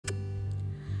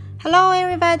Hello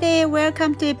everybody,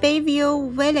 welcome to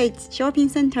Bayview Village Shopping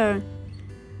Center.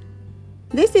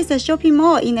 This is a shopping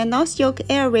mall in the North York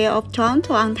area of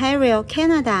Toronto, Ontario,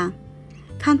 Canada,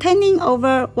 containing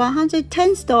over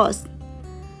 110 stores.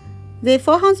 The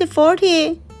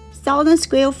 440,000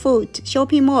 square foot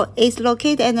shopping mall is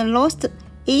located at the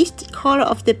northeast corner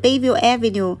of the Bayview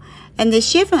Avenue and the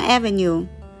Chiffon Avenue.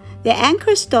 The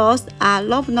anchor stores are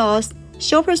Loblaws,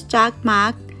 Shoppers Drug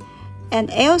Mart, and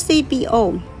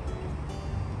LCBO.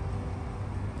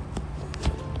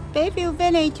 Bayview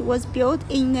Village was built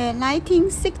in the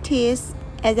 1960s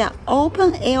as an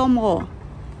open-air mall.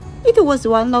 It was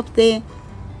one of the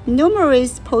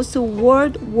numerous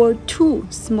post-World War II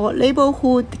small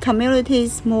neighborhood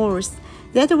communities malls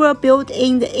that were built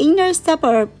in the inner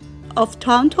suburbs of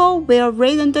Toronto where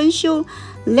residential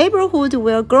neighborhoods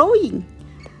were growing.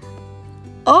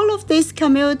 All of these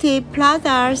community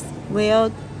plazas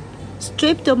were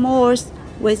strip malls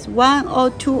with one or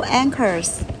two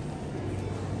anchors.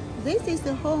 This is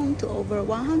the home to over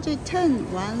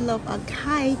 110 one-love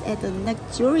arcade and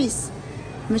luxurious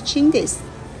merchandise.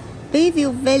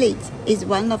 Bayview Village is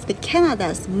one of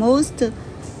Canada's most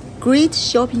great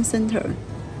shopping centers.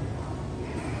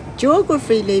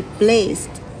 Geographically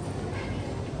placed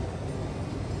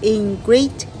in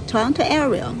Great Toronto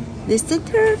Area, the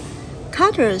center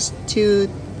caters to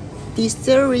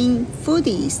desiring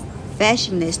foodies,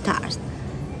 fashionistas,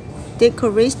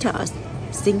 decorators,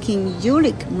 seeking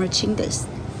unique merchandise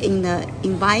in an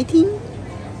inviting,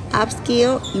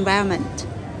 upscale environment.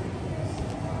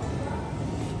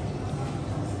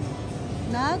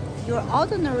 Not your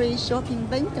ordinary shopping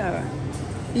vendor,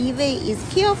 Bayview is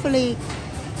carefully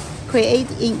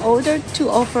created in order to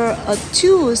offer a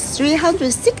true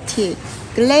 360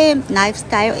 glam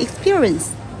lifestyle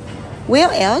experience.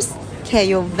 Where else can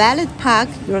you valet park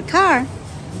your car,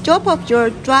 drop off your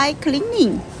dry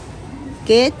cleaning,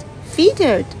 get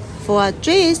fitted for a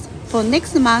dress for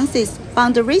next month's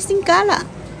fundraising gala,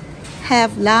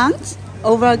 have lunch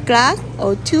over a glass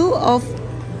or two of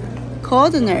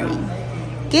culinary,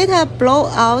 get a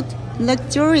blowout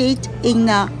luxuriate in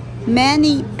a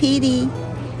mani-pedi,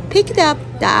 picked up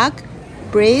duck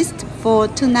breast for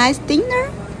tonight's dinner,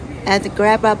 and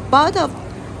grab a bottle of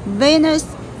Venus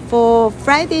for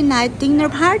Friday night dinner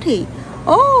party,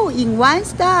 all in one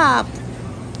stop.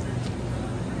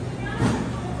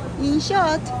 In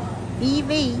short,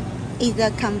 Bayview is a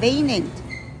convenient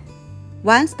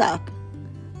one-stop,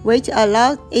 which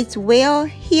allows its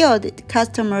well-heeled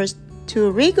customers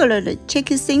to regularly check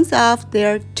things off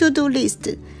their to-do list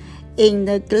in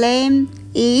the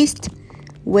glam-east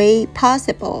way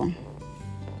possible.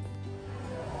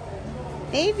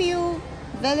 Bayview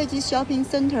Village Shopping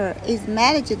Center is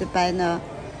managed by the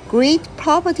Great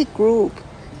Property Group.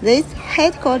 This is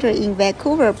headquartered in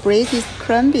Vancouver, British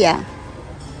Columbia.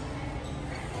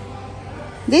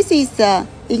 This is an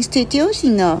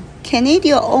institutional,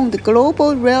 Canadian-owned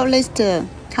global real estate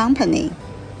company.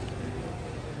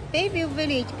 Bayview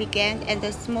Village began as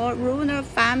a small rural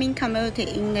farming community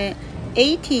in the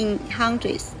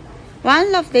 1800s.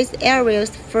 One of this area's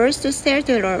first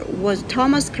settler was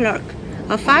Thomas Clark,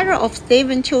 a father of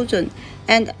 7 children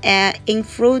and an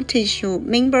influential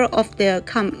member of the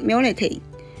community.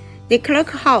 The Clark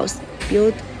House,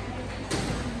 built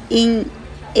in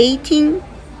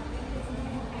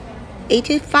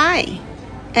 1885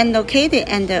 and located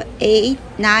at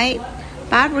 89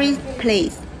 Barbary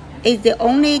Place, is the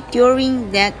only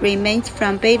dwelling that remains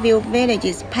from Bayview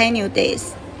Village's pioneer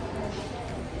days.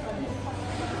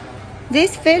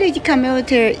 This village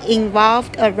community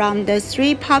evolved around the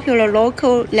 3 popular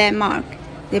local landmarks: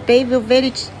 the Bayview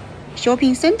Village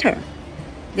Shopping Center,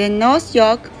 the North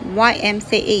York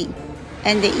YMCA,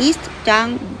 and the East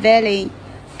Don Valley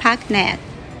Parknet,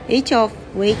 each of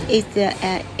which is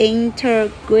an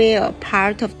integral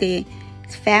part of the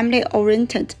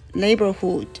family-oriented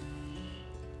neighborhood.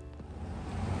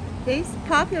 This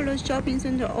popular shopping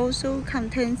center also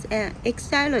contains an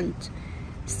excellent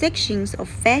sections of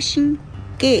fashion,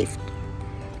 gift,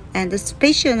 and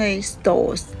specialty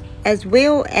stores, as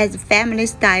well as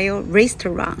family-style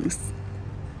restaurants.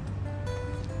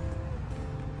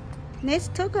 Let's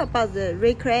talk about the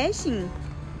recreation.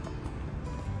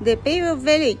 The Bayview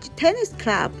Village Tennis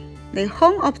Club, the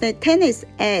home of the tennis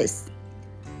ace.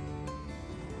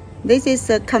 This is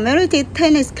a community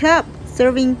tennis club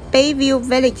serving Bayview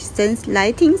Village since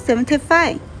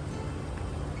 1975.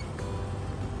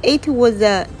 It was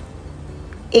the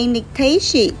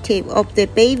initiative of the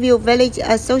Bayview Village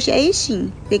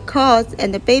Association. The courts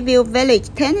and the Bayview Village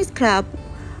Tennis Club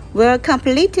were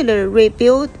completely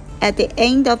rebuilt at the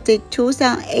end of the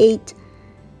 2008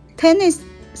 tennis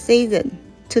season.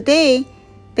 Today,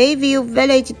 Bayview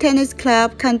Village Tennis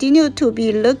Club continues to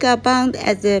be looked upon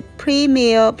as the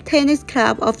premier tennis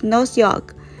club of North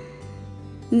York.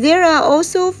 There are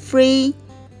also free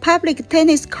public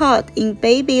tennis courts in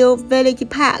Bayview Village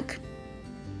Park.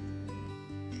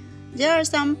 There are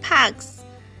some parks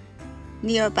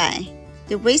nearby.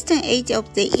 The western edge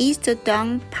of the East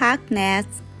Down Parkness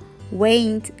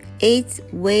winds its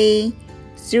way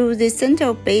through the center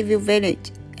of Bayview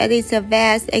Village. It is a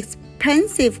vast,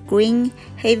 expansive green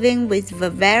haven with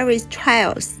various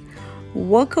trails,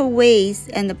 walkways,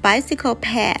 and bicycle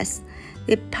paths.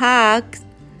 The parks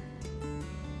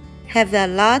have a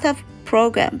lot of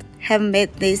programs, have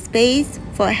made this space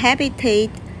for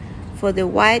habitat for the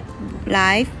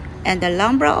wildlife and a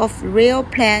number of rare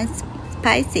plant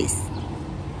species.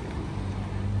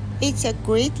 It's a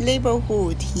great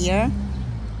neighborhood here.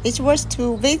 It's worth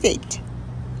to visit.